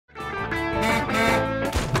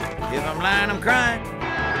I'm lying, I'm crying.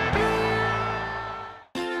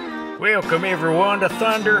 Welcome everyone to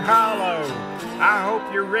Thunder Hollow. I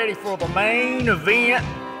hope you're ready for the main event.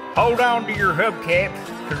 Hold on to your hubcaps,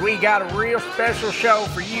 because we got a real special show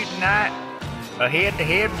for you tonight. A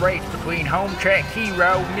head-to-head race between hometrack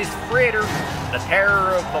hero Miss Fritter, the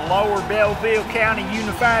terror of the lower Belleville County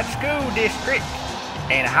Unified School District,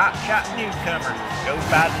 and a hotshot newcomer goes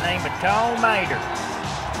by the name of Claymation.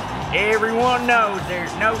 Everyone knows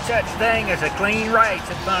there's no such thing as a clean race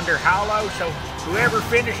at Thunder Hollow, so whoever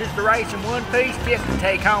finishes the race in one piece gets to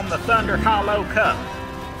take home the Thunder Hollow Cup.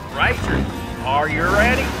 Racers, are you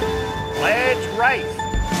ready? Let's race.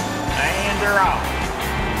 And they're off.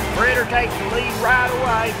 Fritter takes the lead right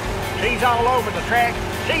away. She's all over the track.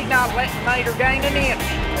 She's not letting Mater gain an inch.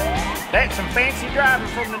 That's some fancy driving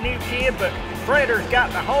from the new kid, but Fritter's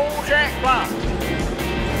got the whole track blocked.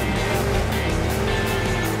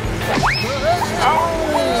 Oh!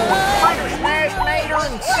 Fritter smashed Mater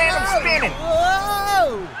and sent him spinning.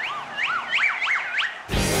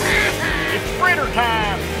 It's Fritter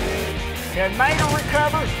time. Can Mater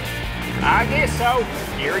recover? I guess so.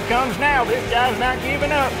 Here he comes now. This guy's not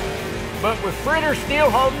giving up. But with Fritter still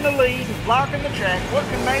holding the lead and blocking the track, what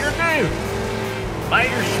can Mater do?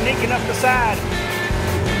 Mater's sneaking up the side.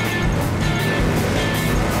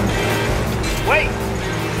 Wait!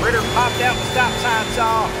 Fritter popped out the stop sign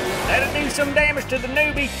saw. That'll do some damage to the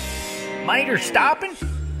newbie. Mater's stopping?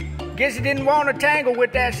 Guess he didn't want to tangle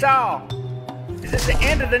with that saw. Is this the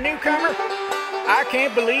end of the newcomer? I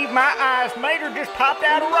can't believe my eyes. Mater just popped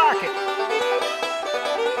out a rocket.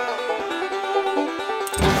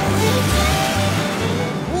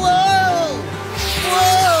 Whoa! Whoa!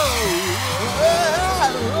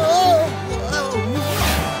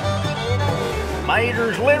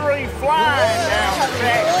 Mater's literally flying down the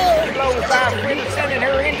track. She blows by Fritter, sending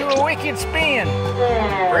her into a wicked spin.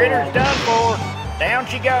 Fritter's done for. Down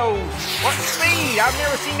she goes. What speed! I've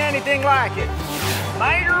never seen anything like it.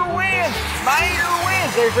 Mater wins! Mater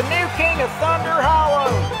wins! There's a new king of Thunder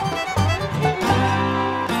Hollow!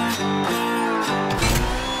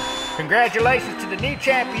 Congratulations to the new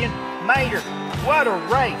champion, Mater. What a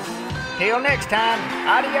race! Till next time,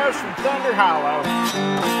 adios from Thunder Hollow.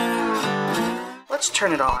 Let's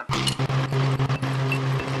turn it on.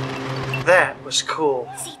 That was cool.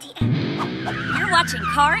 CTM. You're watching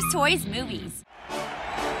Cars, Toys, Movies.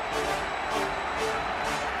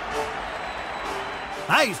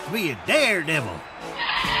 I used to be a daredevil.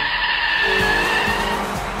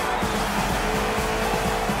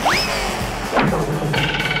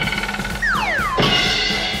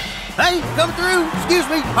 Hey, come through. Excuse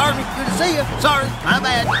me. Pardon me. Good to see you. Sorry, my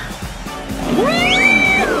bad.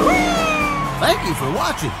 Thank you for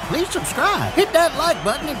watching. Please subscribe. Hit that like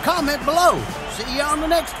button and comment below. See you on the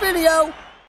next video.